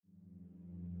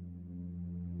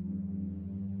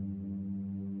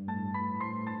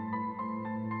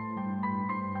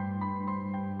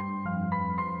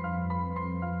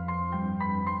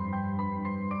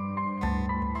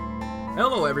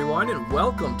Hello everyone, and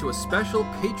welcome to a special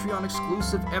Patreon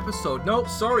exclusive episode. No,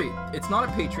 sorry, it's not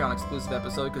a Patreon exclusive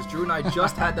episode because Drew and I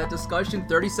just had that discussion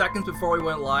 30 seconds before we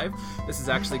went live. This is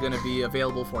actually going to be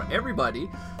available for everybody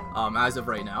as of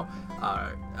right now.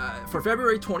 For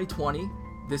February 2020,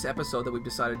 this episode that we've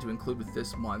decided to include with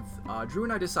this month, Drew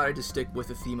and I decided to stick with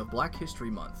the theme of Black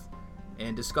History Month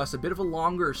and discuss a bit of a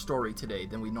longer story today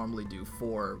than we normally do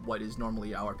for what is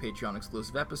normally our Patreon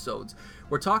exclusive episodes.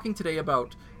 We're talking today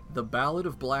about The Ballad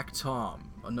of Black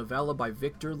Tom, a novella by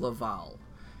Victor LaValle.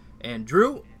 And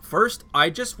Drew, first,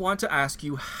 I just want to ask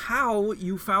you how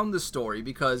you found this story,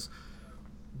 because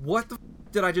what the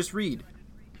did I just read?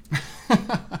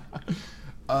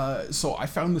 So I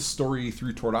found this story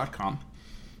through Tor.com.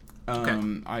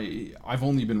 I've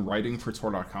only been writing for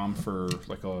Tor.com for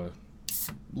like a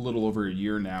little over a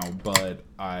year now, but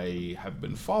I have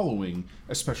been following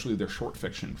especially their short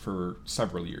fiction for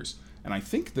several years. And I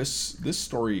think this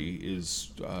story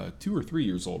is 2 or 3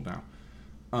 years old now,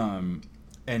 and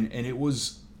it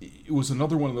was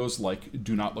another one of those like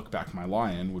Do Not Look Back, My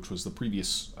Lion, which was the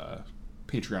previous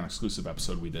Patreon exclusive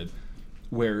episode we did,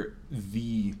 where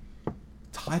the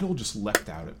title just leapt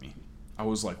out at me. I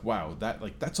was like, wow,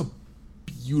 that's a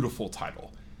beautiful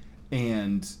title,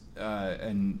 and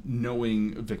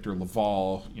knowing Victor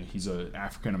LaValle, he's an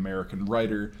African American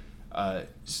writer.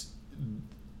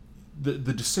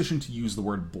 The decision to use the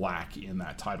word black in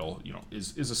that title,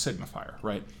 is a signifier,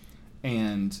 right?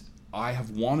 And I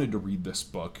have wanted to read this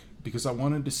book because I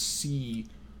wanted to see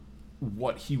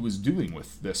what he was doing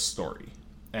with this story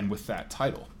and with that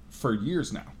title for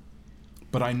years now.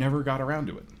 But I never got around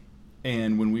to it.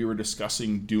 And when we were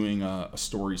discussing doing a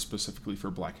story specifically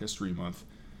for Black History Month,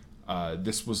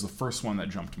 this was the first one that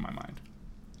jumped to my mind.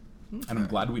 Okay. And I'm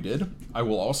glad we did. I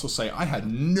will also say I had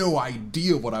no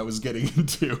idea what I was getting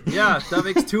into. Yeah, that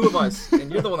makes two of us.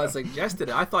 And you're the one that suggested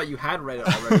it. I thought you had read it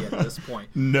already at this point.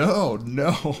 No.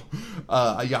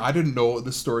 I didn't know what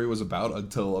the story was about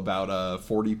until about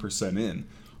 40% in.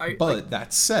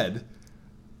 That said,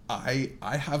 I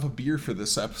have a beer for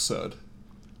this episode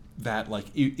that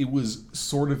it was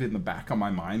sort of in the back of my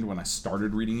mind when I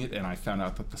started reading it and I found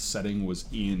out that the setting was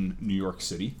in New York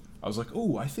City. I was like,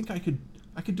 oh, I think I could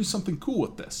do something cool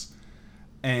with this.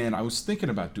 And I was thinking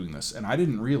about doing this, and I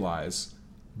didn't realize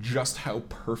just how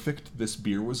perfect this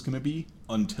beer was going to be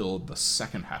until the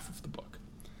second half of the book.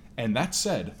 And that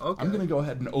said, okay, I'm going to go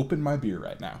ahead and open my beer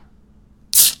right now.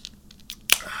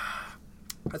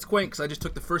 That's quaint, because I just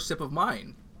took the first sip of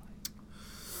mine.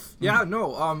 Yeah,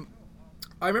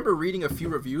 I remember reading a few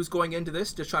reviews going into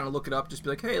this, just trying to look it up, just be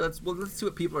like, hey, let's see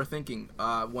what people are thinking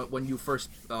when you first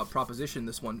propositioned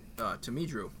this one to me,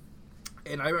 Drew.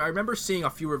 And I remember seeing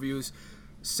a few reviews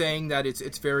saying that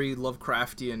it's very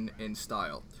Lovecraftian in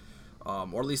style.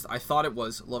 Or at least I thought it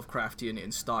was Lovecraftian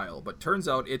in style. But turns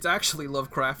out it's actually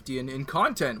Lovecraftian in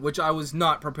content, which I was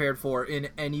not prepared for in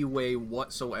any way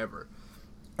whatsoever.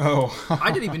 Oh. I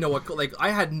didn't even know what...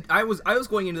 I was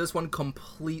going into this one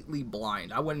completely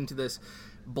blind. I went into this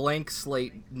blank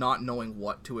slate not knowing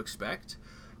what to expect.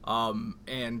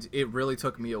 And it really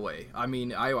took me away. I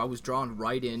mean, I was drawn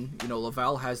right in.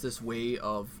 LaValle has this way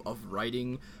of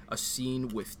writing a scene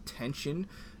with tension.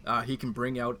 He can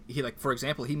bring out, for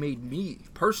example, he made me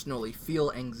personally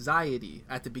feel anxiety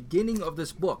at the beginning of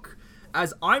this book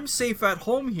as I'm safe at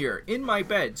home here in my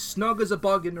bed, snug as a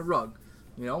bug in a rug,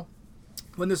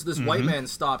 when this white man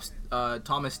stops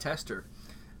Thomas Tester,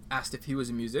 asked if he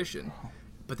was a musician,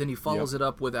 but then he follows it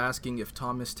up with asking if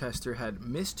Thomas Tester had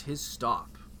missed his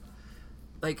stop.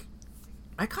 I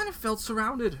kind of felt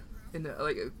surrounded in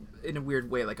a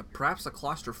weird way, perhaps a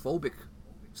claustrophobic,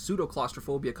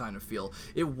 pseudo-claustrophobia kind of feel.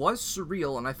 It was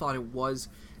surreal, and I thought it was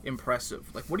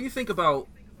impressive. What do you think about,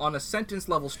 on a sentence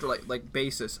level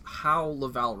basis, how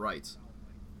LaValle writes?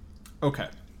 Okay.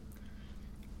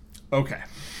 Oh,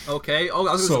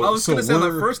 I was going to say on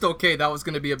that first okay, that was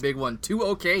going to be a big one. 2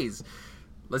 okays.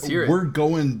 Let's hear it. We're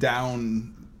going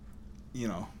down,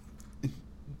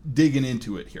 digging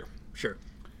into it here. Sure.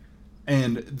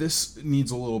 And this needs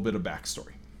a little bit of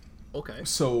backstory. Okay.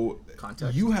 So,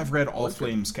 context. You have read All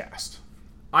Flames Cast.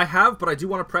 I have, but I do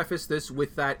want to preface this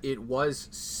with that it was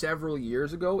several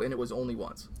years ago, and it was only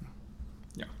once.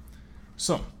 Yeah.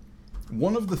 So,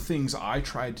 one of the things I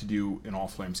tried to do in All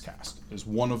Flames Cast is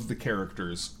one of the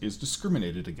characters is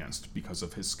discriminated against because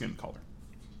of his skin color.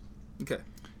 Okay.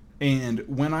 And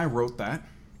when I wrote that,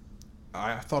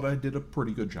 I thought I did a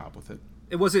pretty good job with it.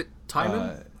 Was it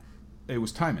Timon? It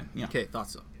was Timon, yeah. Okay, thought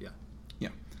so, yeah. Yeah.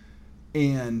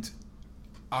 And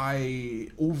I,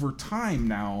 over time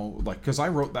now, because I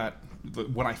wrote that,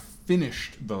 when I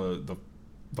finished the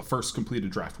the first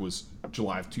completed draft was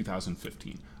July of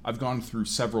 2015. I've gone through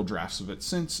several drafts of it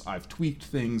since. I've tweaked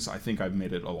things. I think I've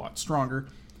made it a lot stronger.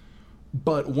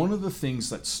 But one of the things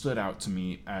that stood out to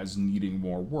me as needing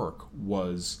more work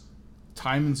was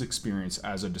Tymon's experience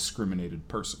as a discriminated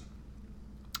person.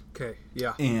 Okay,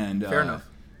 yeah. And fair enough.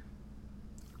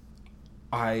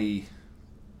 I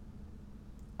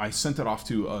sent it off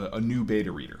to a new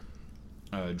beta reader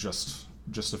just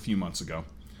a few months ago.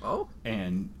 Oh?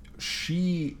 And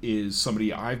she is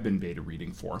somebody I've been beta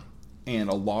reading for, and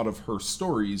a lot of her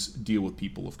stories deal with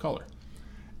people of color.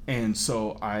 And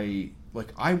so I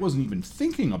wasn't even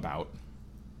thinking about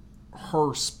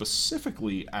her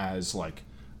specifically as like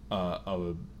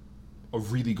a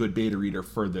really good beta reader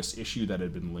for this issue that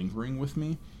had been lingering with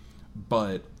me,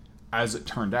 but as it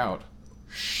turned out,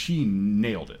 she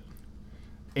nailed it.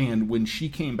 And when she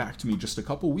came back to me just a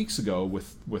couple weeks ago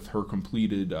with her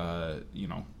completed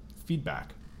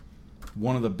feedback,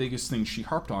 one of the biggest things she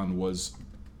harped on was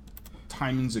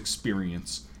Tymon's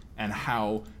experience and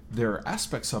how there are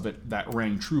aspects of it that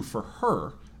rang true for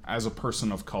her as a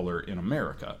person of color in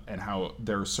America, and how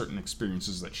there are certain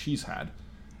experiences that she's had.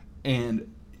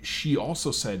 And she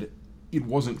also said it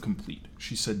wasn't complete.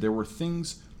 She said there were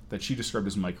things that she described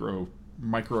as micro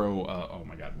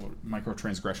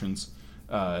transgressions.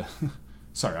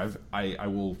 Sorry, I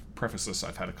will preface this.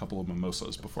 I've had a couple of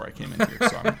mimosas before I came in here,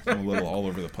 so I'm a little all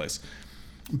over the place.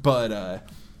 But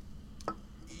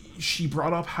she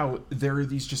brought up how there are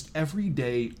these just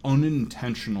everyday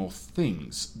unintentional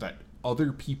things that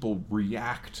other people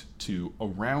react to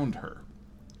around her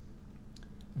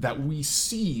that we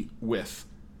see with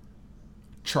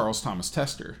Charles Thomas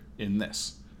Tester in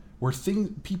this, where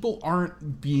people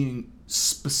aren't being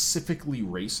specifically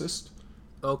racist.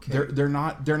 Okay. They're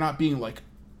not being like,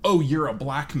 oh, you're a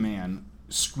black man,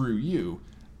 screw you.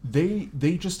 They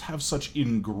just have such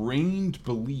ingrained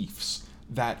beliefs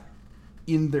that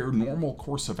in their normal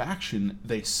course of action,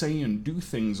 they say and do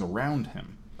things around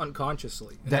him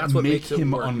unconsciously. And that that's what make makes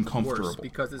him it uncomfortable. Worse,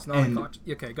 because it's not unconscious.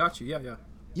 Okay, got you. Yeah.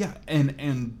 Yeah,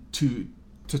 and to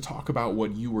talk about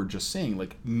what you were just saying,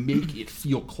 like, make it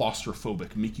feel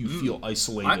claustrophobic, make you feel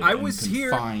isolated I and was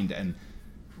confined, here, and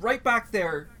right back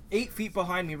there, 8 feet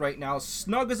behind me right now,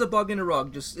 snug as a bug in a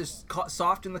rug, just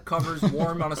soft in the covers,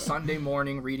 warm on a Sunday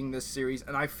morning reading this series,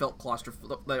 and I felt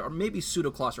claustrophobic, or maybe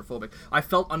pseudo-claustrophobic. I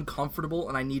felt uncomfortable,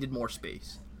 and I needed more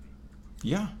space.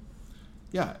 Yeah,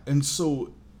 and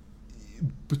so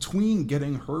between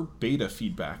getting her beta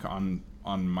feedback on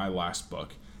my last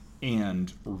book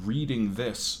and reading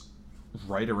this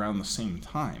right around the same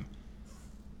time,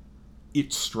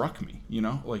 it struck me,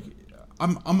 like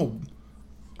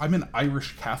I'm an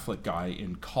Irish Catholic guy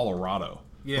in Colorado.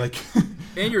 Yeah. Like,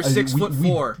 and you're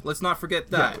 6'4". Let's not forget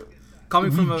that. Yeah,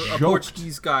 coming from a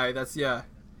Portuguese guy, that's, yeah.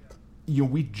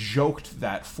 We joked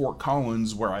that Fort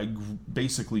Collins, where I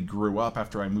basically grew up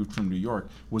after I moved from New York,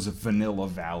 was a vanilla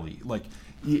valley. Like,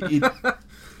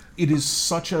 it is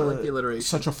such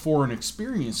a foreign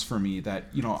experience for me that,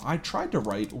 I tried to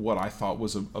write what I thought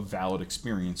was a valid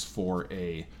experience for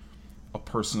a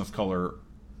person of color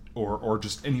or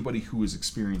just anybody who is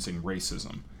experiencing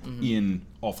racism in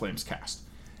All Flames cast.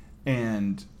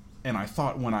 And I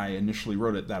thought when I initially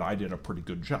wrote it that I did a pretty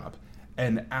good job.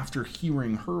 And after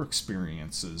hearing her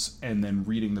experiences and then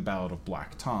reading The Ballad of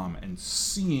Black Tom and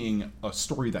seeing a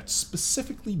story that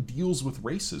specifically deals with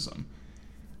racism,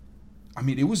 I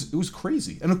mean, it was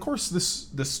crazy. And of course, this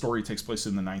story takes place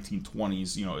in the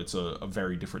 1920s. It's a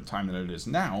very different time than it is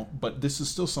now. But this is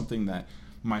still something that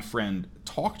my friend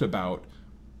talked about.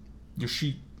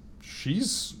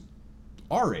 She's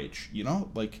our age,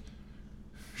 like,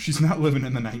 she's not living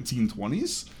in the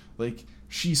 1920s. Like,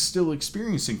 she's still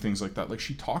experiencing things like that. Like,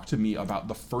 she talked to me about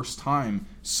the first time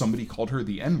somebody called her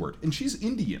the N-word, and she's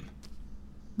Indian.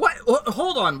 What?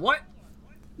 Hold on, what?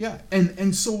 Yeah,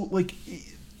 and so, like,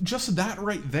 just that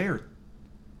right there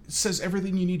says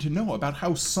everything you need to know about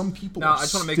how some people are. I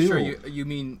just want to make sure you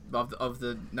mean of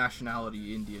the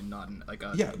nationality Indian, not like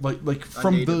a like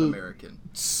from Native the American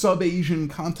sub-Asian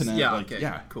continent. Yeah, like, okay,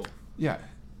 yeah, cool. Yeah,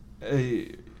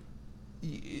 it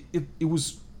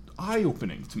was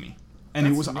eye-opening to me, and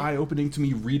it was eye-opening to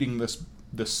me reading this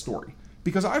story,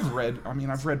 because I've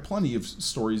read plenty of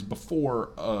stories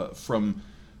before from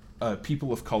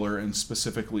people of color and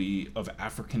specifically of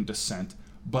African descent.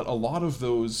 But a lot of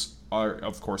those are,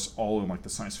 of course, all in like the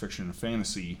science fiction and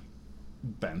fantasy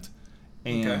bent,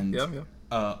 and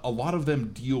a lot of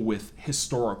them deal with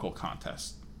historical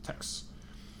texts,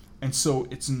 and so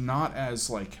it's not as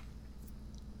like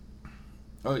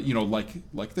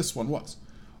like this one was.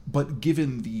 But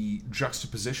given the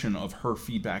juxtaposition of her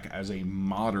feedback as a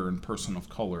modern person of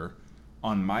color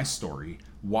on my story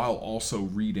while also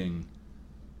reading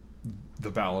The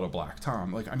Ballad of Black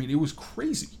Tom. Like, I mean, it was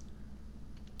crazy.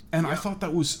 And I thought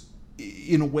that was,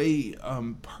 in a way,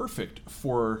 perfect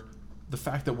for the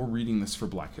fact that we're reading this for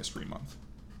Black History Month.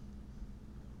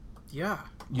 Yeah.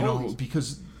 You know,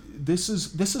 because this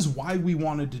is why we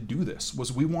wanted to do this,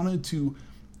 was we wanted to,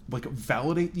 like,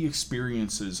 validate the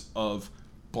experiences of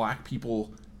Black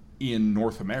people in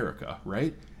North America,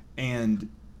 right? And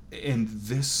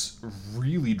this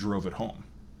really drove it home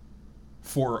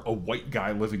for a white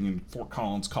guy living in Fort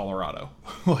Collins, Colorado.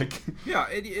 Like, yeah,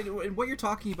 and what you're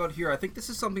talking about here, I think this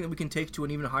is something that we can take to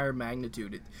an even higher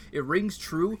magnitude. It rings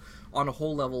true on a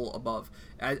whole level above,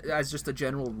 as just a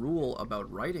general rule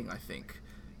about writing. I think,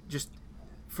 just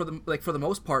for the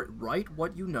most part, write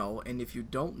what you know, and if you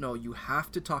don't know, you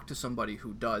have to talk to somebody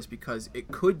who does, because it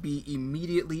could be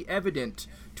immediately evident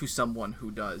to someone who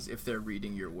does if they're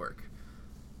reading your work.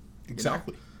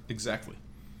 exactly, You know? exactly.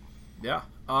 Yeah.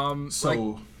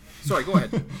 So, sorry, go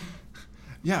ahead.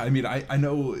 yeah, I mean, I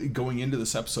know going into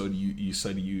this episode, you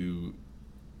said you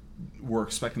were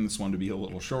expecting this one to be a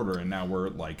little shorter, and now we're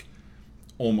like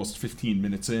almost 15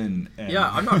 minutes in. And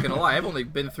Yeah, I'm not gonna lie. I've only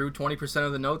been through 20%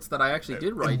 of the notes that I actually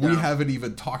did write down. We haven't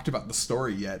even talked about the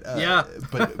story yet. Yeah.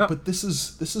 but this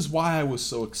is why I was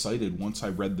so excited once I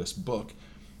read this book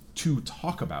to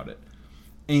talk about it,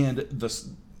 and this,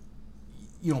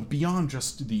 you know, beyond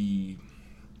just the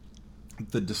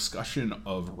discussion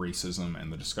of racism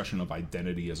and the discussion of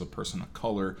identity as a person of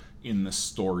color in this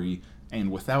story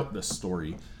and without this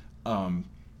story,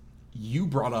 you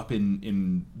brought up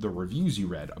in the reviews you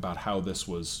read about how this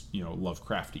was, you know,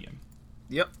 Lovecraftian.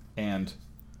 Yep. And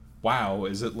wow,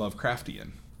 is it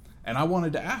Lovecraftian? And I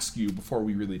wanted to ask you, before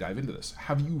we really dive into this,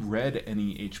 have you read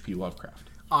any H.P. Lovecraft?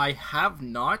 I have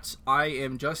not. I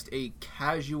am just a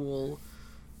casual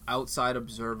outside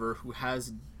observer who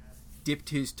has dipped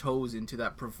his toes into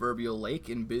that proverbial lake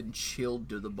and been chilled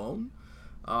to the bone.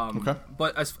 Okay.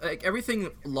 But as like,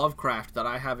 everything Lovecraft that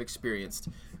I have experienced,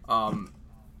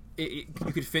 you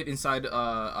could fit inside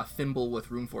a thimble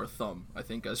with room for a thumb, I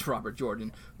think, as Robert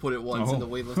Jordan put it once in The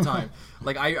Wheel of Time.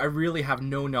 Like, I really have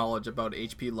no knowledge about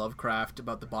H.P. Lovecraft,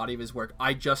 about the body of his work.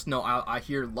 I just know, I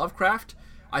hear Lovecraft,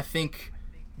 I think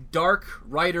dark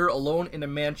writer alone in a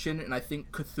mansion, and I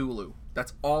think Cthulhu.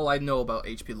 That's all I know about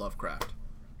H.P. Lovecraft.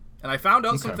 And I found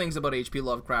out some things about H.P.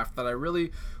 Lovecraft that I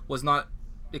really was not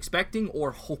expecting or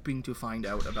hoping to find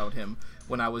out about him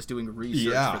when I was doing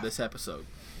research for this episode.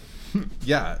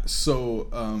 Yeah, so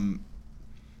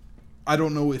I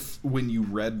don't know if when you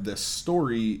read this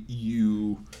story,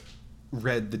 you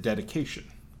read the dedication.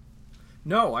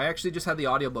 No, I actually just had the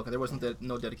audiobook. There wasn't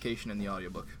no dedication in the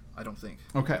audiobook, I don't think.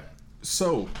 Okay,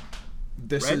 so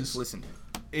this is listen.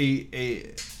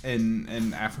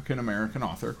 an African-American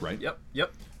author, right?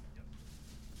 Yep.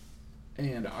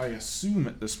 And I assume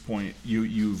at this point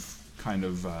you've kind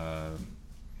of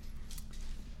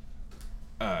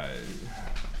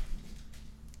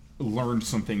learned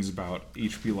some things about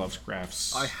H.P.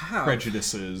 Lovecraft's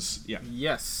prejudices. Yeah.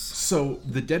 Yes. So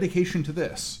the dedication to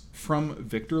this from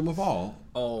Victor Laval,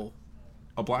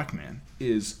 a black man,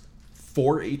 is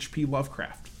for H.P.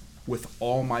 Lovecraft with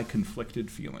all my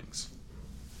conflicted feelings.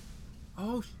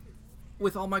 Oh,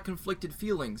 with all my conflicted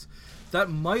feelings. That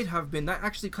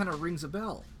actually kind of rings a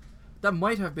bell. That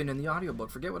might have been in the audiobook.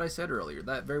 Forget what I said earlier.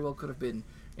 That very well could have been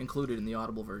included in the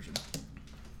Audible version.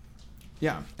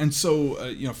 Yeah, and so,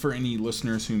 you know, for any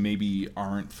listeners who maybe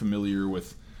aren't familiar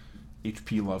with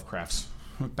H.P. Lovecraft's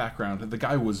background, the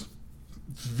guy was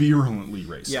virulently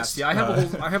racist. Yeah, see, I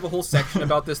have a whole section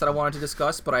about this that I wanted to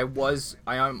discuss, but I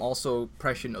am also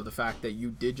prescient of the fact that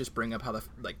you did just bring up how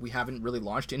we haven't really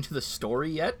launched into the story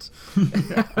yet.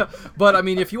 But I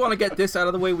mean, if you want to get this out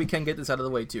of the way, we can get this out of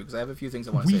the way too, because I have a few things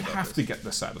I want to say about this. We have to get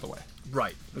this out of the way.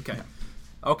 Right. Okay.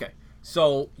 Yeah. Okay.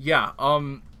 So yeah,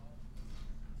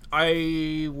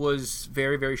 I was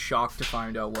very, very shocked to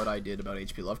find out what I did about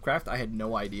H.P. Lovecraft. I had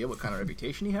no idea what kind of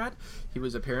reputation he had. He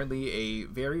was apparently a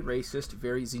very racist,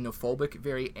 very xenophobic,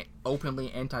 very openly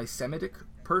anti-Semitic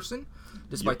person,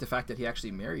 despite the fact that he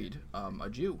actually married a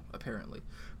Jew, apparently.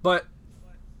 But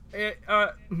I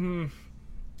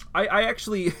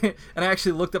actually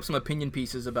looked up some opinion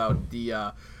pieces about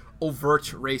the overt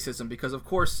racism, because of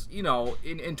course, you know,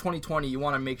 in 2020 you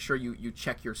want to make sure you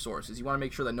check your sources. You want to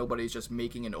make sure that nobody's just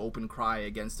making an open cry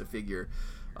against a figure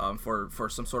for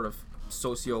some sort of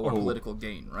socio or political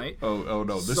gain, right? Oh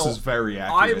no, this is very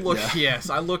accurate.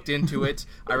 I looked into it.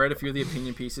 I read a few of the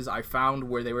opinion pieces. I found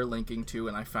where they were linking to,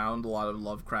 and I found a lot of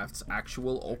Lovecraft's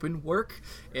actual open work,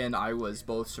 and I was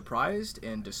both surprised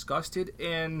and disgusted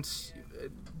and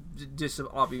just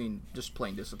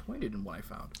plain disappointed in what I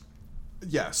found.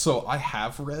 Yeah, so I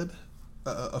have read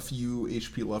a few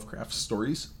H.P. Lovecraft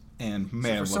stories, and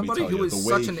man, For let me somebody tell who you, is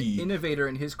the way such an he innovator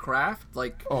in his craft,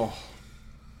 like, oh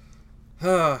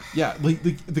yeah, like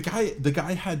the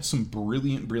guy had some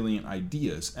brilliant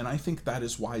ideas, and I think that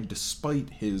is why, despite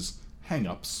his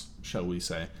hang-ups, shall we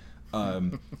say,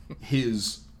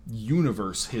 his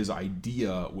universe, his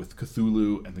idea with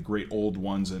Cthulhu and the Great Old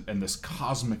Ones and this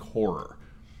cosmic horror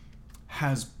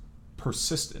has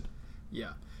persisted.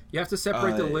 yeah. You have to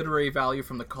separate the literary value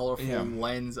from the colorful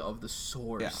lens of the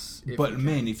source. Yeah. But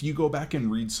man, if you go back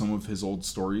and read some of his old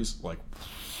stories, like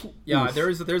oof,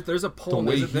 there's a poem.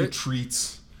 The way he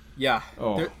treats. Yeah.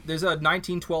 Oh. There's a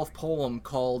 1912 poem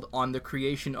called "On the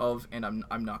Creation of," and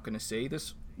I'm not going to say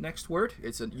this next word.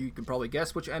 You can probably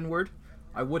guess which N word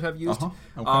I would have used.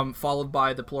 Okay. Followed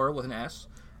by the plural with an S.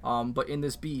 But in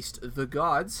this beast, the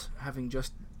gods, having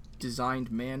just designed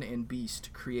man and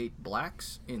beast, create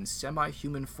blacks in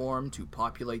semi-human form to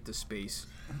populate the space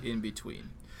in between.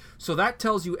 So that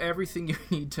tells you everything you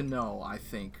need to know, I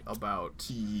think, about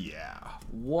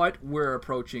what we're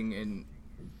approaching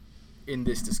in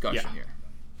this discussion here.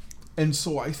 And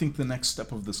so I think the next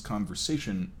step of this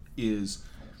conversation is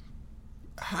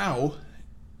how,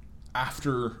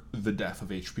 after the death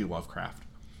of H.P. Lovecraft,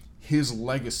 his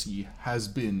legacy has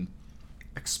been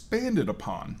expanded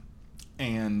upon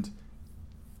and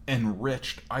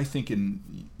enriched, I think,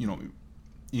 in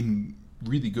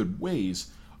really good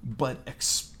ways, but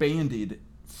expanded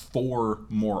for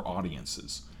more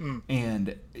audiences.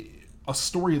 And a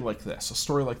story like this, a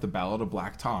story like The Ballad of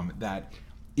Black Tom, that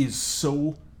is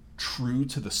so true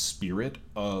to the spirit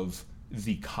of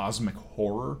the cosmic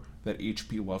horror that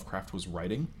H.P. Lovecraft was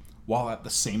writing, while at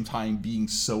the same time being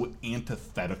so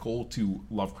antithetical to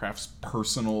Lovecraft's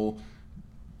personal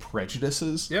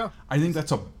prejudices. Yeah, I think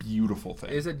that's a beautiful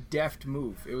thing. It's a deft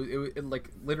move. It like,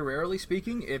 literarily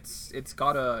speaking, it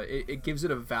gives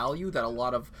it a value that a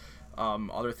lot of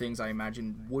other things, I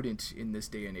imagine, wouldn't in this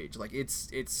day and age. Like, it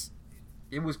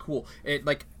was cool. It,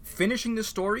 like, finishing the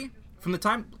story from the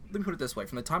time, let me put it this way,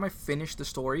 from the time I finished the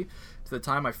story to the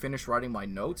time I finished writing my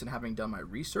notes and having done my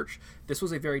research, this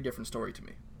was a very different story to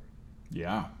me.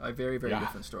 Yeah. A very, very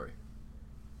different story.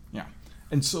 Yeah.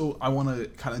 And so I want to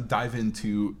kind of dive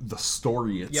into the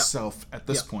story itself at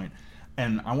this point.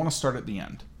 And I want to start at the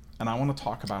end. And I want to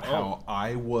talk about how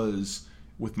I was,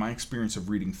 with my experience of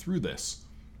reading through this,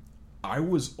 I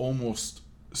was almost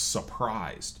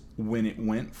surprised when it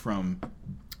went from,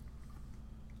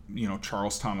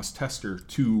 Charles Thomas Tester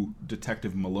to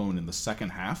Detective Malone in the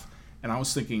second half. And I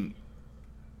was thinking,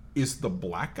 is the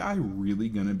black guy really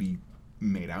going to be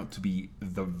made out to be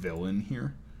the villain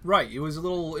here? Right. It was a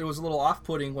little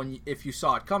off-putting if you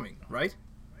saw it coming, right?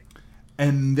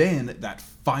 And then that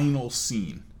final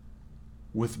scene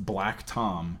with Black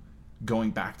Tom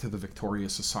going back to the Victoria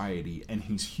Society, and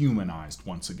he's humanized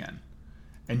once again.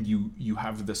 And you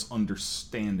have this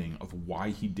understanding of why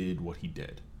he did what he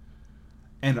did.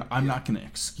 And I'm not going to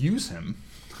excuse him.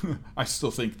 I still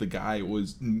think the guy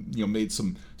was, made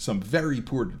some very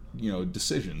poor,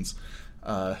 decisions.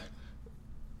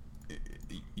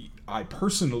 I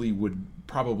personally would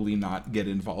probably not get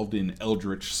involved in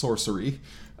eldritch sorcery.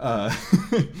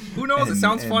 Who knows? It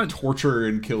sounds fun. Torture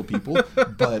and kill people,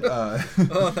 but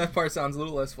oh, that part sounds a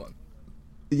little less fun.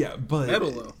 Yeah, but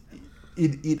metal though.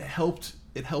 It helped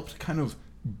kind of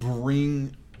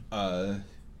bring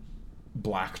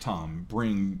Black Tom,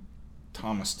 bring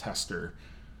Thomas Tester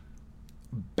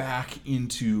back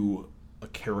into a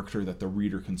character that the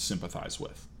reader can sympathize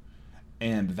with,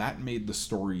 and that made the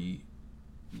story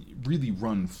really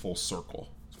run full circle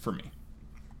for me.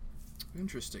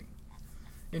 Interesting.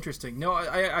 No,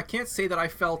 I can't say that I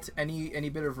felt any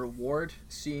bit of reward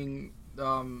seeing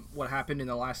what happened in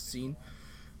the last scene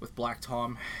with Black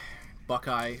Tom,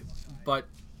 Buckeye, but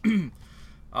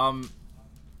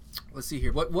let's see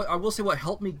here. What I will say, what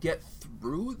helped me get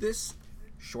through this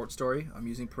short story, I'm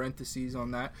using parentheses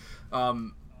on that,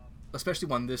 especially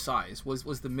one this size,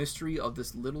 was the mystery of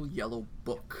this little yellow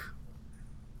book.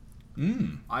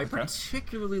 I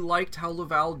particularly liked how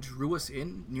Laval drew us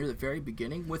in near the very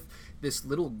beginning with this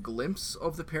little glimpse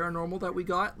of the paranormal that we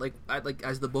got, like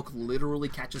as the book literally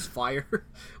catches fire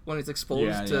when it's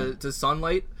exposed to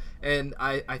sunlight, and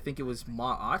I think it was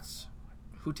Ma'at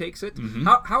who takes it.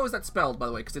 How is that spelled, by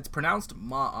the way? Because it's pronounced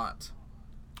Ma'at.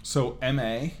 So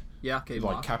M-A, okay,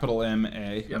 like Ma. capital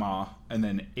M-A, Ma, and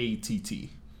then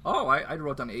A-T-T. Oh, I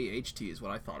wrote down A-H-T is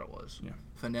what I thought it was. Yeah.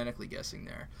 Phonetically guessing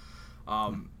there.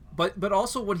 But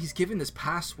also when he's given this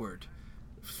password,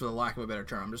 for the lack of a better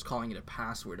term, I'm just calling it a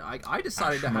password. I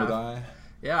decided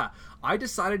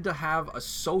to have a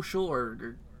social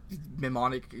or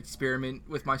mnemonic experiment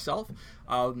with myself.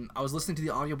 I was listening to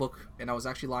the audiobook, and I was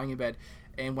actually lying in bed,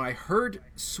 and when I heard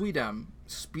Sweedem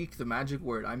speak the magic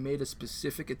word, I made a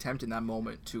specific attempt in that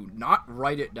moment to not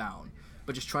write it down,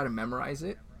 but just try to memorize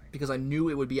it, because I knew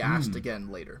it would be asked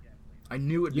again later.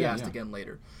 Again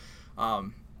later.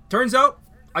 Turns out,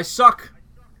 I suck.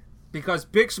 Because,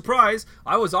 big surprise,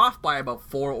 I was off by about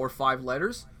 4 or 5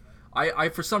 letters. I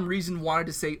for some reason, wanted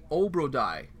to say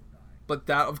Obrodai. But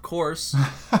that, of course,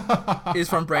 is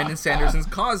from Brandon Sanderson's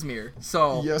Cosmere.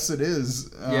 So yes, it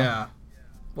is. Yeah.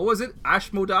 What was it?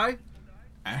 Ashmodai?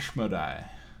 Ashmodai.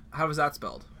 How was that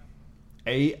spelled?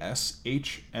 Ashmodai.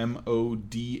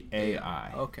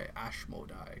 Okay,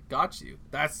 Ashmodai. Got you.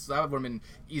 That would have been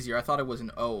easier. I thought it was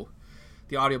an O.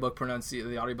 The audiobook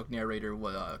narrator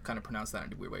would kind of pronounce that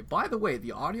in a weird way. By the way,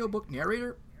 the audiobook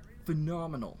narrator,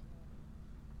 phenomenal.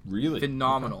 Really?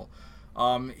 Phenomenal.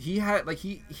 Okay.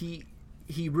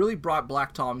 He really brought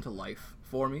Black Tom to life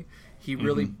for me. He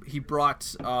really he brought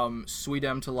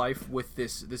Sweedem to life with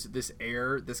this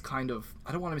air, this kind of,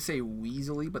 I don't want to say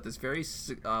weaselly, but this very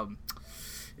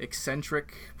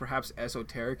eccentric, perhaps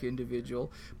esoteric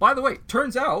individual. By the way,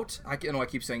 turns out, I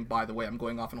keep saying by the way, I'm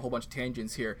going off on a whole bunch of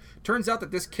tangents here. Turns out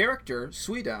that this character,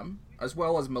 Sweedem, as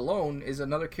well as Malone, is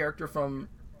another character from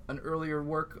an earlier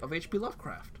work of H.P.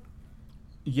 Lovecraft.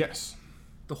 Yes.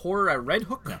 The Horror at Red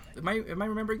Hook? Yeah. Am I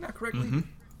remembering that correctly?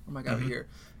 Oh my god, here.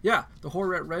 Yeah, The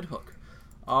Horror at Red Hook.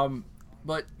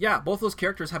 But yeah, both those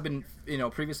characters have been,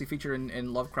 previously featured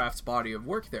in Lovecraft's body of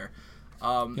work there.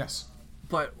 Yes.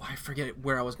 But I forget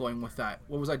where I was going with that.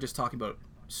 What was I just talking about?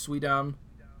 Sweedem.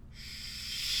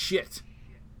 Shit.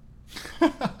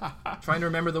 Trying to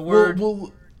remember the word.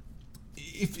 Well,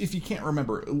 if you can't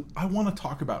remember, I want to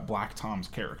talk about Black Tom's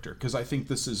character, because I think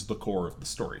this is the core of the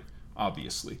story,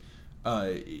 obviously.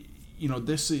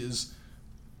 This is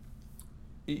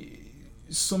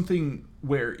something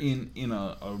where in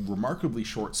a remarkably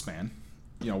short span,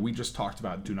 we just talked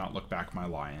about Do Not Look Back, My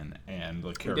Lion, and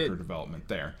the character development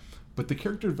there. But the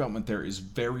character development there is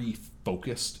very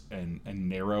focused and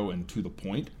narrow and to the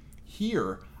point.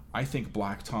 Here, I think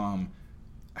Black Tom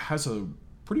has a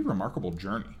pretty remarkable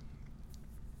journey.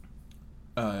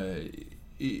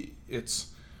 He's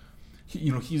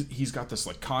got this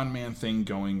like con man thing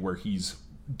going where he's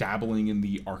dabbling in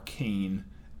the arcane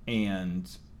and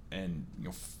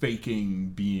faking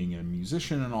being a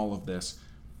musician and all of this.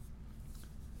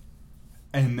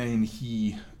 And then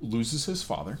he loses his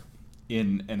father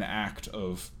in an act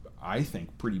of, I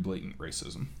think, pretty blatant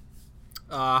racism.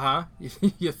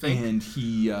 You think? And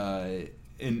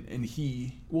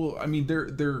he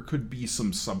there could be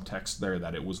some subtext there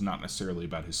that it was not necessarily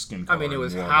about his skin color. It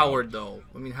was Howard, though.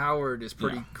 Howard is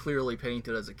pretty clearly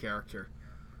painted as a character.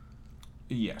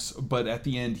 Yes, but at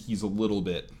the end, he's a little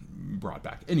bit brought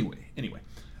back. Anyway,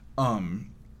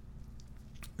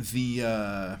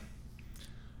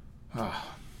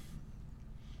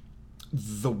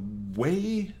 the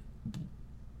way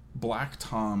Black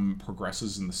Tom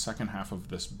progresses in the second half of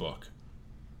this book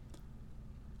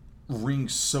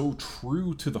rings so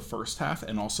true to the first half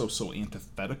and also so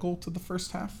antithetical to the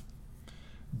first half,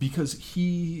 because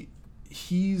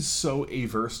he's so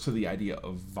averse to the idea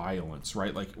of violence,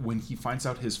 right? Like when he finds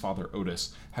out his father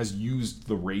Otis has used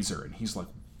the razor, and he's like,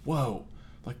 whoa,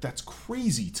 like that's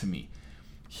crazy to me.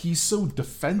 He's so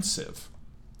defensive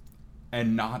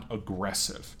and not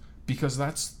aggressive, because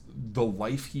that's the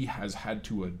life he has had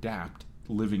to adapt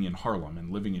living in Harlem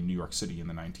and living in New York City in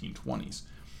the 1920s.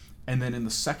 And then in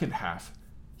the second half,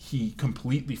 he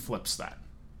completely flips that.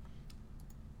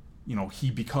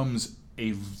 He becomes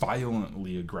a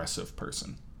violently aggressive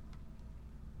person.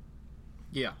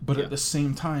 Yeah. But at the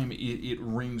same time, it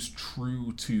rings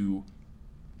true to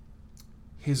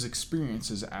his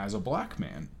experiences as a black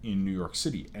man in New York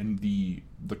City and the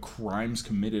crimes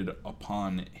committed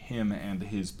upon him and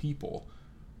his people,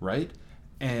 right?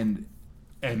 And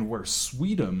where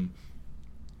Sweedem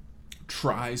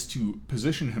tries to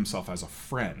position himself as a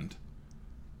friend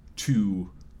to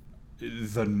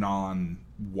the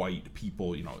non-white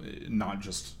people, not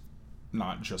just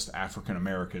African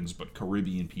Americans, but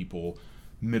Caribbean people,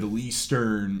 Middle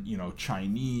Eastern,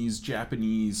 Chinese,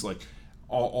 Japanese, like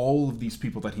all of these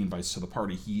people that he invites to the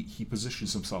party, he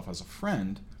positions himself as a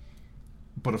friend,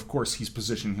 but of course he's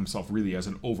positioning himself really as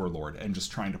an overlord and just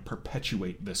trying to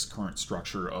perpetuate this current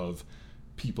structure of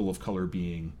people of color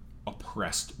being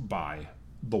oppressed by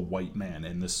the white man,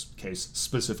 in this case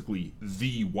specifically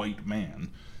the white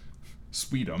man,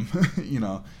 Sweedem,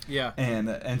 Yeah.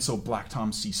 And so Black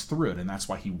Tom sees through it, and that's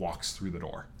why he walks through the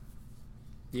door.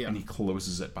 Yeah. And he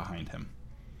closes it behind him.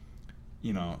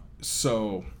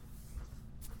 So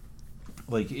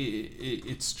Like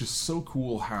it's just so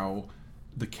cool how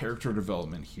the character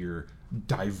development here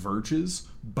diverges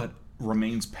but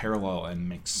remains parallel and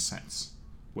makes sense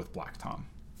with Black Tom.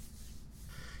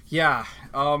 Yeah,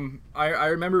 I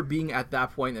remember being at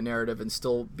that point in the narrative and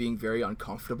still being very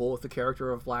uncomfortable with the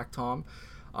character of Black Tom.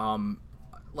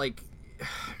 Like,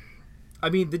 I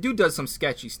mean, the dude does some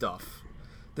sketchy stuff.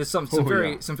 There's some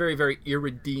very, very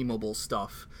irredeemable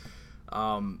stuff.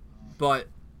 But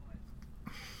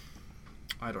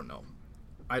I don't know.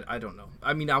 I don't know.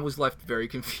 I mean, I was left very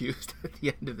confused at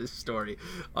the end of this story.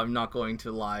 I'm not going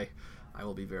to lie. I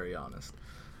will be very honest.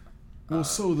 Well,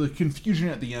 so the confusion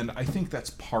at the end, I think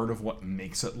that's part of what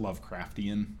makes it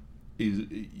Lovecraftian.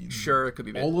 Sure, it could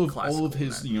be all of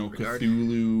his regard.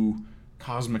 Cthulhu,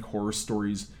 cosmic horror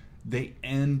stories. They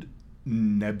end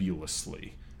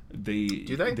nebulously.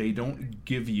 Do they? They don't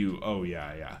give you. Oh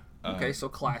yeah. Okay, so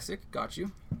classic. Got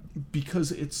you.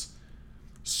 Because it's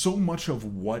so much of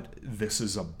what this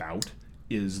is about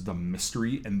is the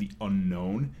mystery and the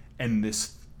unknown, and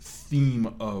this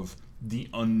theme of the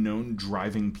unknown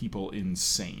driving people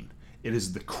insane. It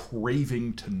is the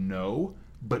craving to know,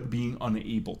 but being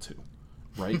unable to,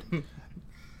 right?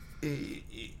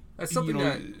 That's something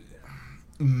that...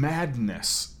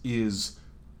 Madness is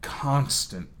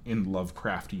constant in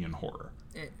Lovecraftian horror.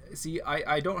 See,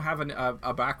 I don't have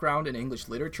a background in English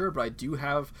literature, but I do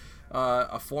have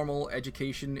a formal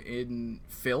education in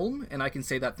film, and I can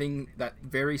say that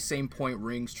very same point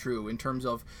rings true in terms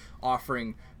of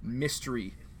offering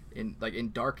mystery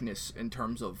in darkness, in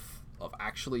terms of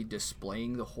actually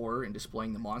displaying the horror and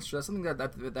displaying the monster. That's something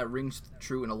that rings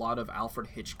true in a lot of Alfred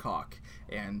Hitchcock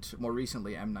and more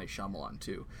recently M. Night Shyamalan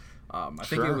too. I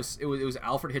think it was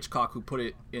Alfred Hitchcock who put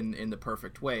it in the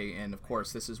perfect way, and of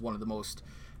course this is one of the most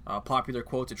popular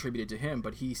quotes attributed to him.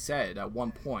 But he said at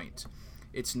one point,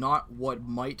 "It's not what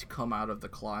might come out of the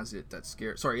closet that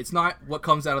scares. Sorry, it's not what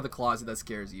comes out of the closet that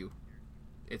scares you.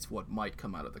 It's what might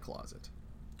come out of the closet."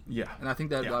 Yeah, and I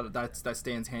think that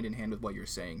stands hand in hand with what you're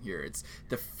saying here. It's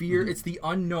the fear, it's the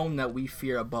unknown that we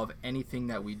fear above anything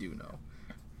that we do know,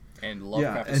 and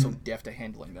Lovecraft is so deft at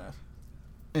handling that.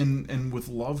 And with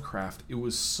Lovecraft, it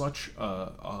was such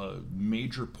a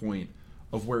major point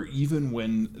of where even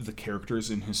when the characters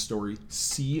in his story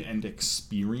see and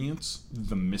experience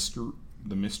the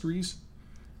mysteries,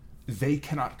 they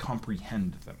cannot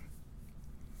comprehend them.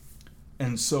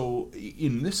 And so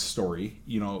in this story,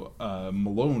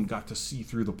 Malone got to see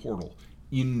through the portal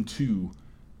into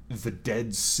the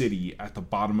dead city at the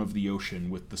bottom of the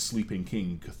ocean with the sleeping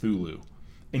king, Cthulhu.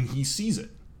 And he sees it.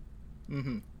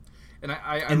 Mm-hmm.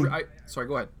 Sorry,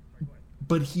 go ahead.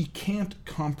 But he can't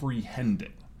comprehend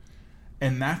it.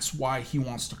 And that's why he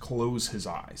wants to close his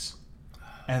eyes.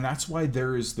 And that's why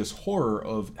there is this horror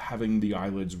of having the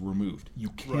eyelids removed. You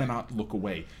cannot look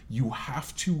away. You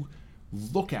have to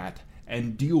look at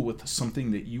and deal with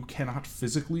something that you cannot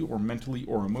physically or mentally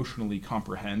or emotionally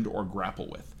comprehend or grapple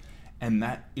with. And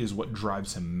that is what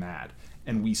drives him mad.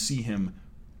 And we see him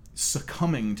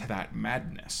succumbing to that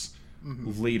madness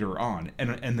later on.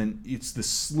 And then it's the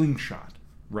slingshot,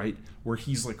 right? Where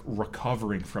he's like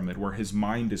recovering from it, where his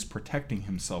mind is protecting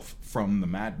himself from the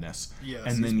madness. Yes,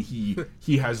 and then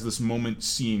he has this moment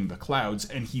seeing the clouds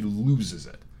and he loses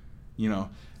it.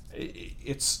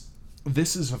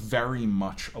 This is very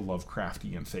much a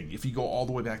Lovecraftian thing. If you go all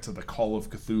the way back to the Call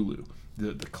of Cthulhu,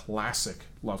 the classic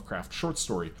Lovecraft short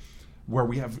story, where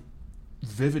we have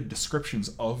vivid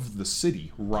descriptions of the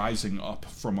city rising up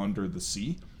from under the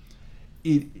sea,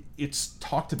 it's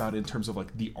talked about in terms of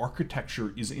like the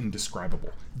architecture is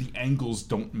indescribable. The angles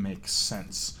don't make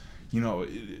sense.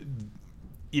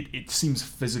 It seems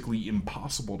physically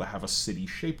impossible to have a city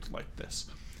shaped like this.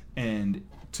 And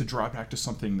to draw back to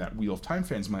something that Wheel of Time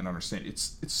fans might understand,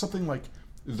 it's something like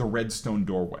the Redstone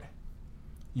Doorway,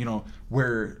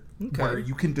 where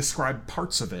you can describe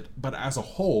parts of it, but as a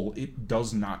whole, it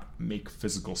does not make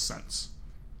physical sense.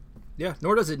 Yeah,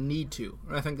 nor does it need to.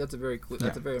 And I think that's a very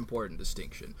important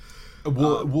distinction.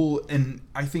 And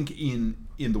I think in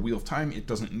the Wheel of Time, it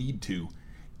doesn't need to.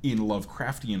 In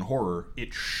Lovecraftian horror,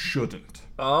 it shouldn't.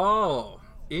 Oh,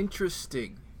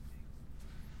 interesting.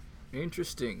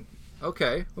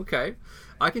 Okay.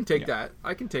 I can take that.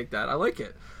 I like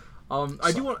it.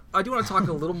 I do want to talk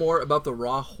a little more about the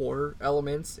raw horror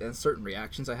elements and certain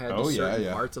reactions I had to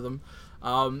certain parts of them.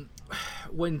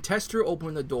 When Tester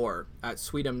opened the door at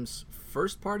Sweetham's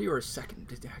first party or second,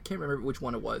 I can't remember which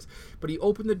one it was, but he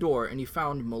opened the door and he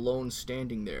found Malone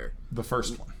standing there. The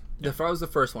first one. That was the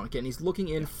first one. Again, he's looking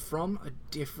in from a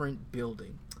different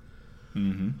building.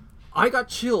 Mm-hmm. I got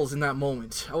chills in that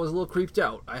moment. I was a little creeped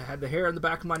out. I had the hair on the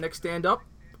back of my neck stand up.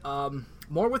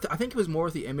 I think it was more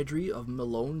with the imagery of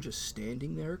Malone just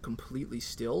standing there completely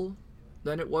still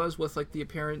than it was with like the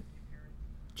apparent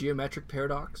geometric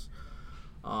paradox.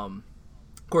 Of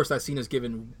course, that scene is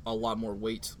given a lot more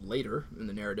weight later in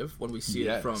the narrative when we see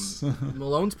it from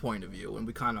Malone's point of view, and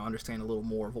we kind of understand a little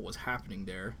more of what was happening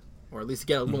there, or at least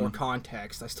get a little more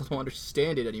context. I still don't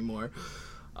understand it anymore.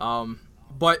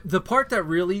 But the part that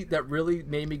really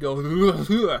made me go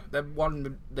that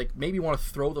wanted like made me want to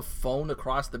throw the phone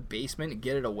across the basement and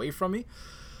get it away from me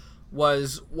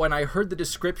was when I heard the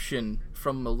description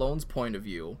from Malone's point of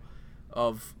view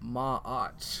of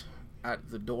Ma'at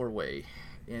at the doorway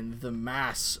and the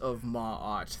mass of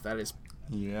Ma'at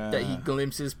that he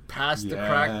glimpses past the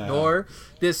cracked door.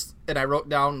 And I wrote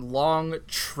down long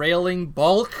trailing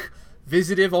bulk,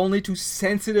 visitive only to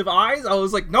sensitive eyes. I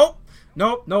was like, nope.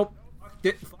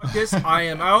 Fuck this. I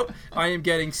am out. I am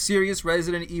getting serious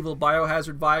Resident Evil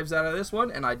Biohazard vibes out of this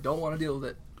one, and I don't want to deal with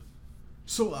it.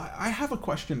 So I have a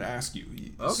question to ask you.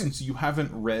 Okay. Since you haven't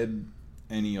read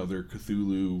any other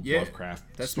Cthulhu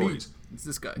Lovecraft stories. Me. It's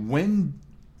this guy.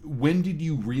 When did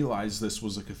you realize this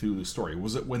was a Cthulhu story?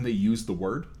 Was it when they used the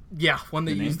word? Yeah, when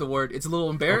they used the word. It's a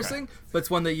little embarrassing, but it's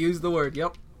when they used the word.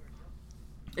 Yep.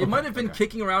 It might have been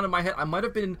kicking around in my head. I might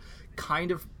have been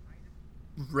kind of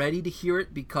ready to hear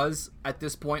it because at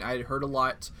this point I had heard a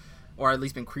lot, or at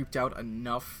least been creeped out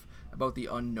enough about the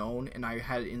unknown, and I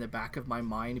had in the back of my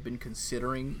mind been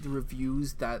considering the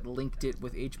reviews that linked it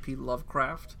with H.P.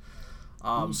 Lovecraft.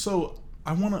 So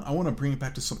I wanna bring it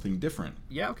back to something different.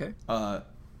 Yeah, okay.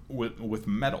 With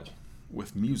metal,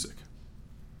 with music.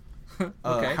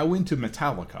 Okay. How into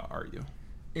Metallica are you?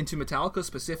 Into Metallica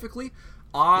specifically?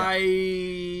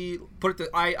 I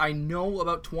know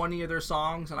about 20 of their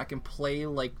songs, and I can play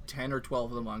like 10 or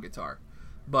 12 of them on guitar.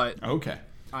 But okay,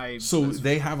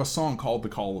 they have a song called "The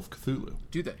Call of Cthulhu."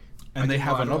 Do they? And they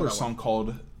have another song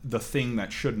called "The Thing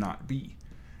That Should Not Be,"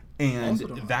 and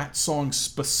that song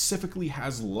specifically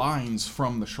has lines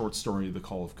from the short story "The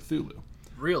Call of Cthulhu."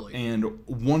 Really? And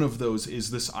one of those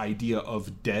is this idea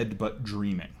of dead but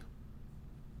dreaming.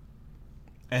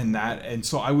 And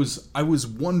so I was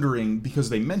wondering, because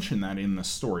they mentioned that in the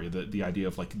story, the idea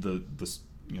of like the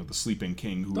sleeping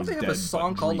king who is dead. Don't they have a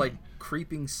song called like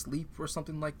 "Creeping Sleep" or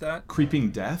something like that?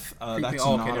 Creeping Death. That's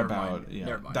not about. Yeah,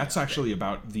 never mind. That's actually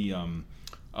about the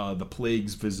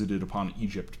plagues visited upon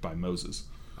Egypt by Moses.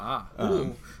 I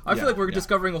feel like we're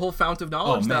discovering a whole fount of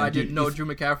knowledge that I didn't know Drew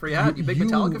McCaffrey had. You big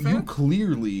Metallica fan? You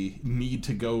clearly need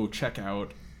to go check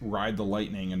out Ride the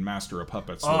Lightning and Master of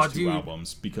Puppets, those two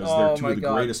albums, because they're two of the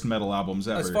greatest metal albums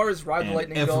ever. As far as Ride the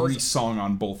Lightning goes, every song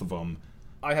on both of them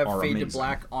I have are Fade amazing. to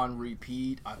Black on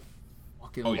repeat. I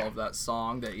fucking love that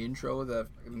song, the intro, the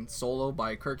solo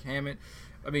by Kirk Hammett.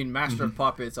 I mean, Master of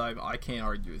Puppets, I can't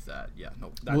argue with that. Yeah,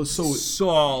 no, that's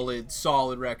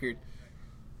solid record.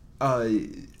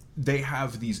 They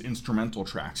have these instrumental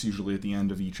tracks usually at the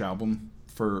end of each album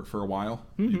for a while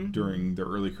during their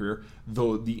early career,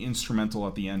 though the instrumental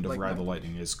at the end of Ride the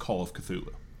Lightning is Call of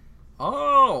Cthulhu.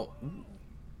 Oh,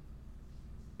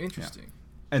 interesting.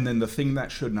 Yeah. And then The Thing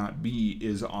That Should Not Be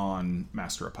is on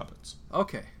Master of Puppets.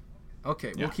 Okay,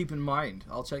 we'll keep in mind.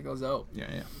 I'll check those out.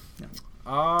 Yeah.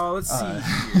 Let's see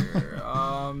here.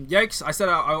 Yikes! I said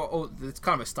it's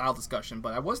kind of a style discussion,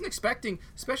 but I wasn't expecting,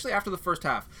 especially after the first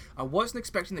half, I wasn't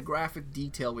expecting the graphic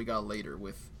detail we got later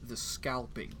with the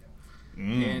scalping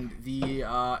and the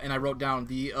and I wrote down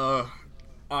the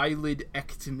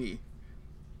eyelid-ectomy.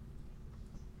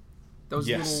 That was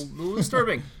a little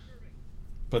disturbing.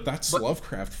 But that's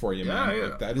Lovecraft for you, man. Yeah.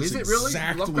 Like, that is it really?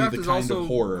 exactly Lovecraft the is kind also of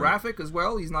horror. Graphic as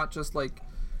well. He's not just like.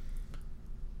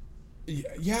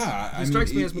 Yeah, he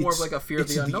strikes me as more of like a fear of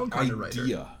the unknown kind of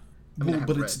writer.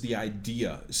 But it's the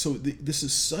idea. So this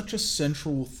is such a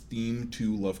central theme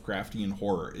to Lovecraftian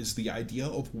horror: is the idea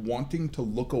of wanting to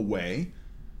look away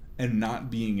and not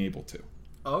being able to.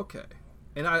 Okay.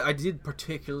 And I did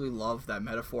particularly love that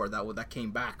metaphor that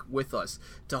came back with us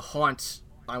to haunt.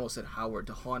 I almost said Howard,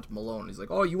 to haunt Malone. He's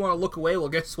like, "Oh, you want to look away? Well,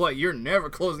 guess what? You're never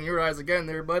closing your eyes again,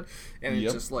 there, bud." And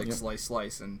it's just like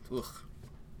slice, and ugh.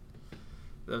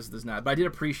 There's not. But I did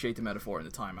appreciate the metaphor in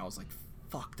the time. I was like,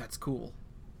 "Fuck, that's cool."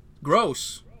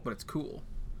 Gross, but it's cool.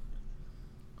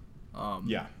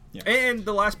 Yeah. And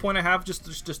the last point I have,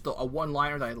 just a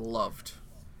one-liner that I loved.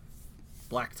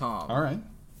 Black Tom. All right.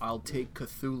 I'll take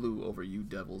Cthulhu over you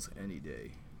devils any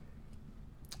day.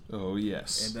 Oh,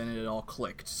 yes. And then it all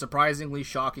clicked. Surprisingly,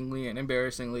 shockingly, and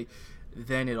embarrassingly,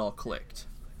 then it all clicked.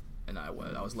 And I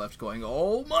was left going,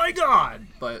 oh my god!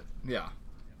 But, yeah.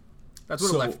 That's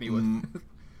what it left me with.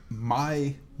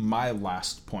 My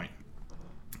last point.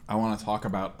 I want to talk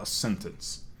about a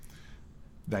sentence.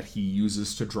 that he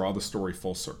uses to draw the story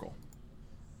full circle.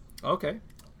 Okay.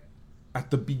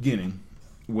 At the beginning,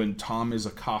 when Tom is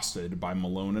accosted by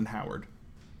Malone and Howard,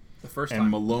 The first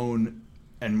time.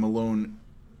 and Malone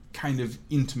kind of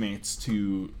intimates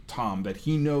to Tom that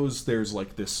he knows there's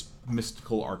like this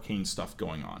mystical arcane stuff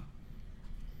going on.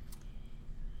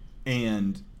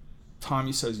 And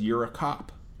Tommy says, "You're a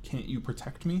cop. Can't you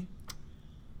protect me?"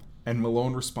 And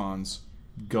Malone responds,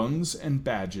 "Guns and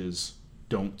badges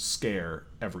don't scare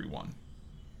everyone."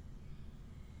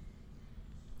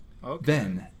 Okay.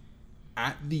 Then,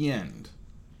 at the end,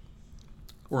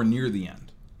 or near the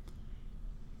end,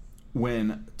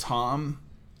 when Tom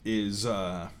is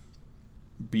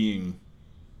being,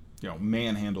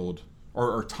 manhandled,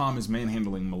 or Tom is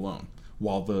manhandling Malone,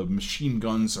 while the machine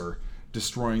guns are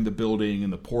destroying the building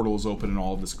and the portal is open and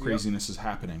all of this craziness is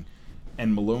happening,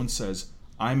 and Malone says,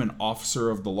 "I'm an officer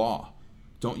of the law.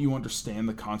 Don't you understand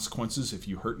the consequences if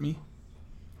you hurt me?"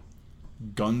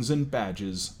 "Guns and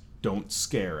badges don't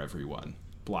scare everyone,"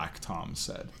 Black Tom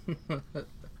said.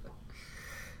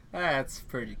 That's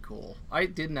pretty cool. I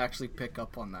didn't actually pick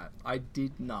up on that. I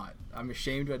did not. I'm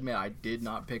ashamed to admit I did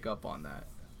not pick up on that.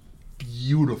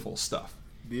 Beautiful stuff.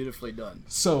 Beautifully done.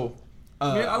 So,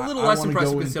 a little I less wanna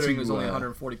impressive go considering it was into, only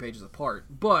 140 pages apart,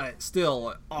 but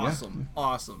still awesome.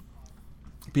 Awesome.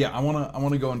 But yeah, I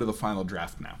want to go into the final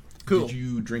draft now. Cool. Did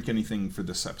you drink anything for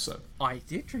this episode? I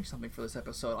did drink something for this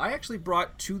episode. I actually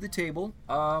brought to the table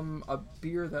a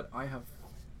beer that I have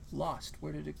lost.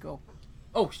 Where did it go?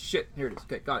 Oh shit! Here it is.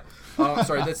 Okay, got it.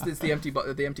 Sorry, that's the empty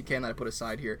can that I put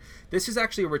aside here. This is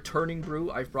actually a returning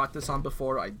brew. I've brought this on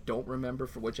before. I don't remember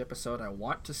for which episode. I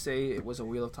want to say it was a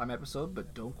Wheel of Time episode,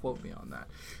 but don't quote me on that.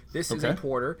 This is a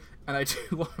porter, and I do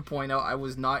want to point out I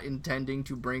was not intending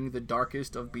to bring the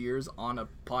darkest of beers on a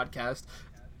podcast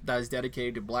that is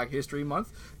dedicated to Black History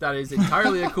Month. That is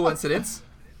entirely a coincidence.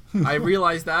 I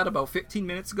realized that about 15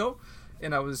 minutes ago,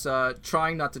 and I was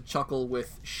trying not to chuckle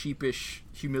with sheepish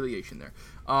humiliation there.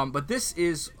 But this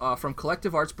is from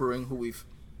Collective Arts Brewing, who we've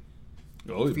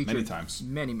featured many times.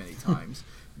 Many times.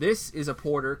 This is a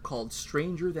porter called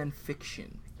Stranger Than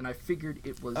Fiction, and I figured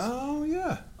it was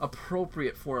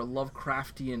appropriate for a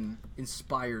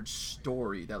Lovecraftian-inspired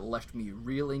story that left me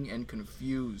reeling and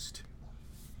confused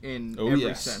in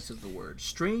every sense of the word.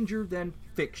 Stranger Than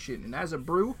Fiction, and as a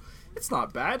brew, it's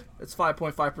not bad. It's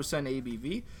 5.5%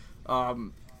 ABV.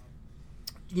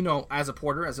 As a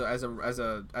porter, as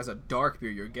a dark beer,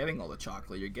 you're getting all the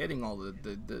chocolate, you're getting all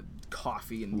the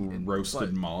coffee and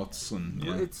roasted malts, and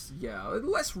it's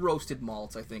less roasted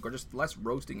malts, I think, or just less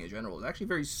roasting in general. It's actually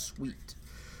very sweet.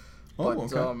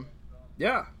 Okay.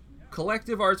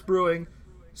 Collective Arts Brewing,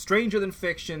 Stranger Than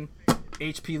Fiction,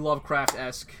 H.P.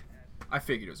 Lovecraft-esque. I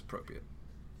figured it was appropriate.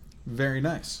 Very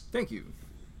nice. Thank you.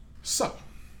 So,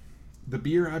 the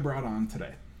beer I brought on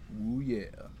today. Ooh, yeah.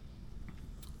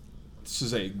 This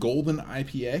is a Golden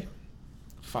IPA,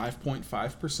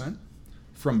 5.5%,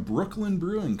 from Brooklyn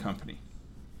Brewing Company.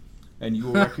 And you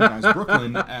will recognize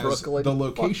Brooklyn as the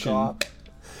location of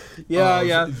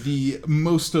the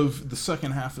most of the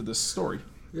second half of this story.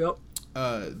 Yep.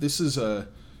 This is a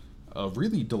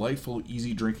really delightful,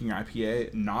 easy drinking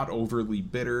IPA, not overly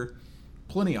bitter,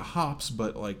 plenty of hops,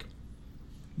 but like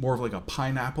more of like a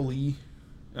pineapple-y.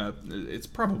 It's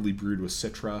probably brewed with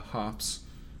Citra hops,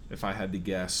 if I had to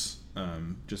guess,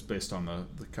 just based on the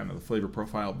kind of the flavor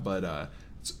profile. But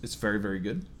it's very, very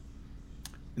good.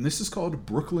 And this is called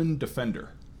Brooklyn Defender.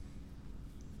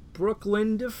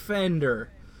 Brooklyn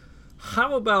Defender.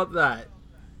 How about that?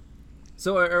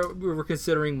 So we're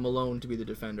considering Malone to be the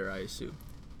defender, I assume.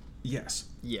 Yes.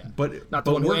 Yeah. But not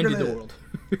the one who ended the world.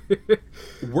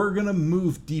 We're gonna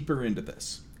move deeper into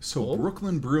this. So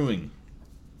Brooklyn Brewing,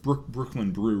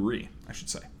 Brooklyn Brewery, I should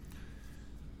say.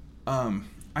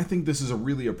 I think this is a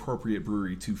really appropriate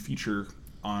brewery to feature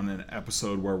on an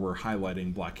episode where we're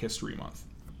highlighting Black History Month,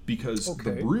 because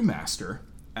the brewmaster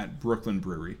at Brooklyn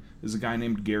Brewery is a guy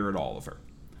named Garrett Oliver,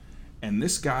 and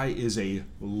this guy is a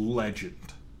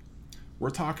legend. We're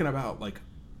talking about like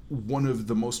one of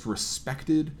the most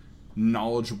respected,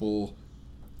 knowledgeable,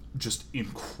 just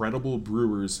incredible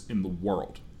brewers in the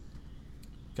world.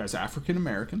 Guy's African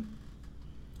American.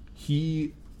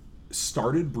 He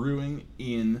started brewing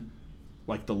in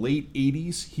like the late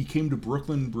 80s. He came to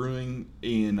Brooklyn Brewing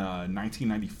in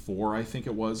 1994, I think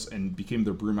it was, and became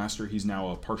their brewmaster. He's now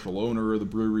a partial owner of the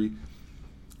brewery.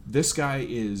 This guy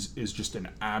is just an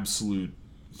absolute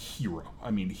hero.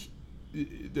 I mean,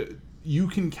 you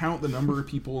can count the number of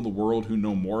people in the world who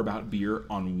know more about beer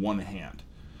on one hand.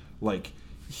 Like,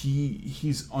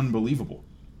 he's unbelievable.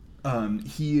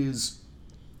 He is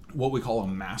what we call a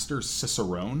master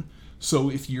cicerone. So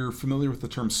if you're familiar with the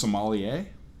term sommelier,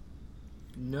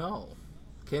 No,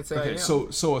 can't say I okay,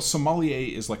 am. so a sommelier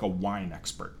is like a wine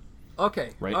expert,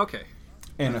 Okay. right? Okay.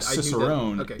 And a I knew that.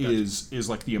 cicerone Okay, gotcha. is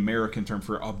like the American term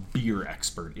for a beer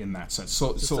expert in that sense.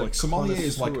 So Just like sommelier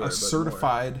is like connoisseur, a but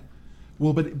certified.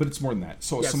 Well, but it's more than that.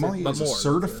 So a Yes, sommelier but is a more.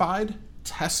 certified,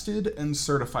 tested, and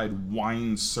certified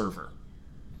wine server.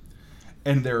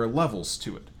 And there are levels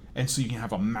to it. And so you can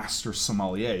have a master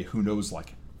sommelier who knows,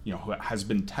 like, you know, who has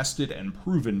been tested and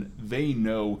proven they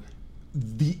know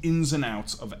the ins and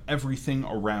outs of everything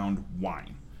around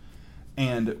wine.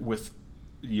 And with,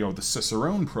 you know, the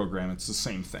Cicerone program, it's the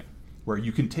same thing, where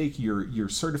you can take your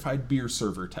certified beer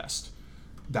server test.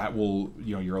 That will,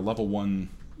 you know, you're a level 1,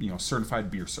 you know, certified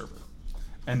beer server.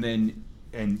 And then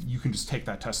you can just take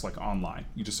that test like online.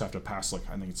 You just have to pass like,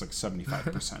 I think it's like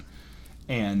 75%.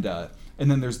 And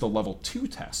then there's the level 2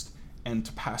 test. And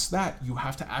to pass that, you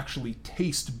have to actually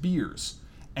taste beers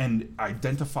and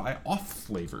identify off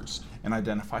flavors and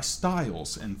identify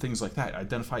styles and things like that.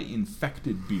 Identify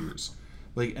infected beers.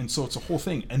 Like, and so it's a whole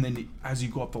thing. And then as you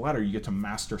go up the ladder, you get to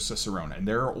Master Cicerone. And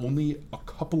there are only a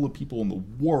couple of people in the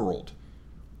world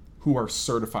who are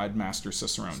certified Master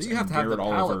Cicerones. So you have to have Garrett the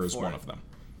Oliver palate is for one it. of them.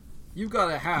 You've got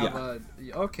to have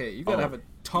you got to have a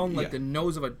tongue like yeah. the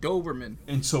nose of a Doberman.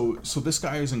 And so this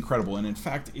guy is incredible. And in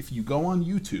fact, if you go on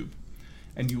YouTube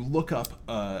and you look up,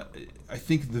 I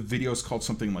think the video is called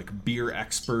something like Beer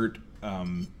Expert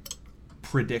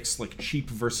predicts like cheap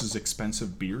versus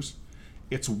expensive beers.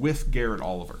 It's with Garrett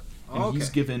Oliver. And he's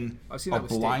given a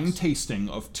blind tasting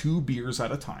of 2 beers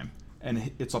at a time.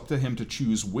 And it's up to him to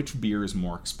choose which beer is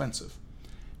more expensive.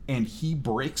 And he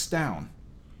breaks down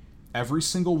every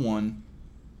single one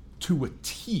to a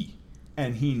T.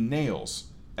 And he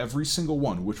nails every single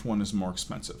one, which one is more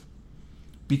expensive.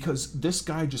 Because this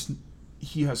guy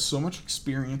he has so much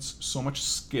experience, so much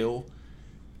skill.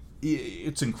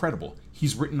 It's incredible.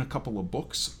 He's written a couple of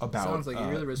books about Sounds like you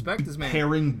really respect this man.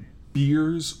 Pairing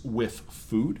beers with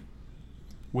food,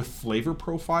 with flavor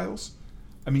profiles.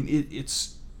 I mean,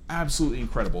 it's absolutely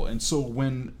incredible. And so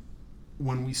when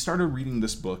we started reading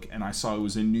this book and I saw it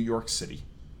was in New York City,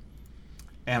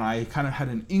 and I kind of had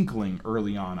an inkling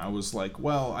early on, I was like,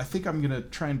 well, I think I'm going to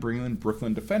try and bring in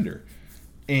Brooklyn Defender.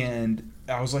 And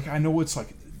I was like, I know it's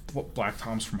like Black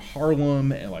Tom's from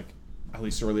Harlem, and like, at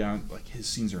least early on, like his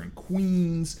scenes are in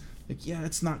Queens. Like, yeah,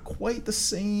 it's not quite the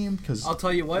same because I'll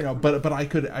tell you what. You know, but I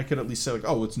could at least say like,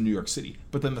 oh, it's New York City.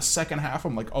 But then the second half,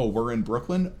 I'm like, oh, we're in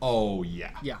Brooklyn. Oh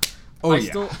yeah. Yeah. Oh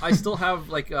I still have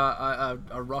like a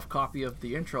rough copy of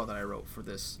the intro that I wrote for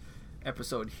this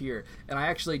episode here, and I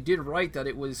actually did write that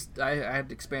it was I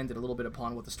had expanded a little bit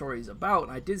upon what the story is about,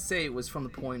 and I did say it was from the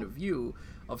point of view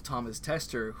of Thomas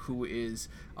Tester, who is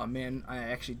a man I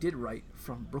actually did write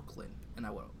from Brooklyn. And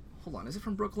I went, hold on, is it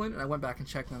from Brooklyn? And I went back and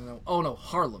checked, and I went, oh no,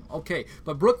 Harlem. Okay,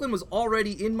 but Brooklyn was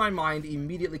already in my mind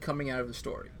immediately coming out of the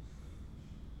story.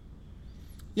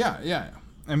 Yeah.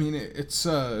 I mean, it's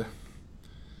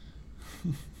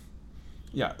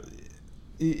yeah.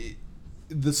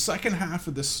 The second half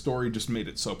of this story just made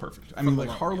it so perfect. I mean, like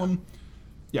Harlem,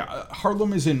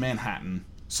 Harlem is in Manhattan,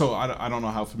 so I don't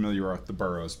know how familiar you are with the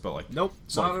boroughs, but like nope,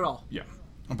 so not at all. Yeah,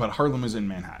 but Harlem is in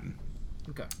Manhattan.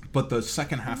 Okay. But the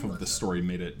second half of the story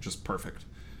made it just perfect.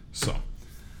 So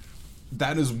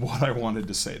that is what I wanted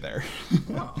to say there.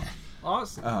 Wow,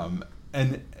 awesome.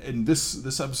 And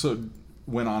this episode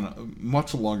went on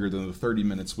much longer than the 30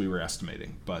 minutes we were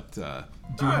estimating. But do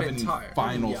you have any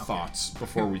final thoughts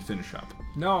before we finish up?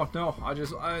 No.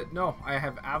 I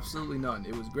have absolutely none.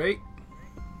 It was great,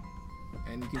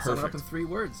 and you can sum it up in 3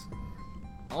 words.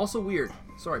 Also weird.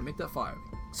 Sorry, make that 5.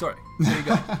 Sorry. There you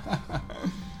go.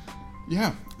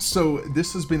 Yeah. So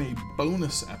this has been a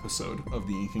bonus episode of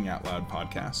the Inking Out Loud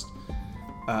podcast.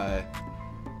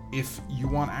 If you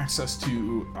want access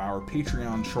to our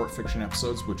Patreon short fiction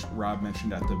episodes, which Rob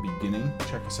mentioned at the beginning,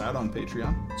 check us out on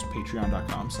Patreon. It's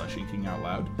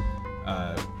patreon.com/inkingoutloud.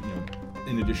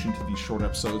 In addition to these short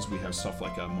episodes, we have stuff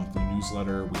like a monthly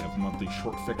newsletter. We have monthly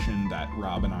short fiction that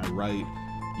Rob and I write.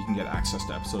 You can get access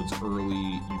to episodes early.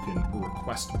 You can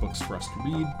request books for us to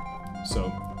read.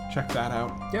 So check that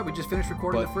out. Yeah, we just finished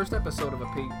recording the first episode of a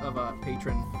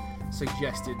patron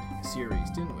suggested series,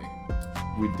 didn't we?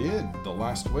 We did. The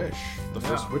Last Wish, the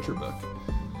first Witcher book.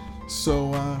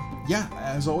 So,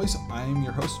 as always, I am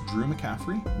your host, Drew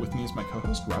McCaffrey. With me is my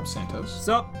co-host, Rob Santos. What's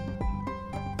up?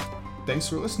 Thanks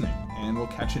for listening, and we'll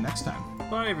catch you next time.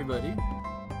 Bye, everybody.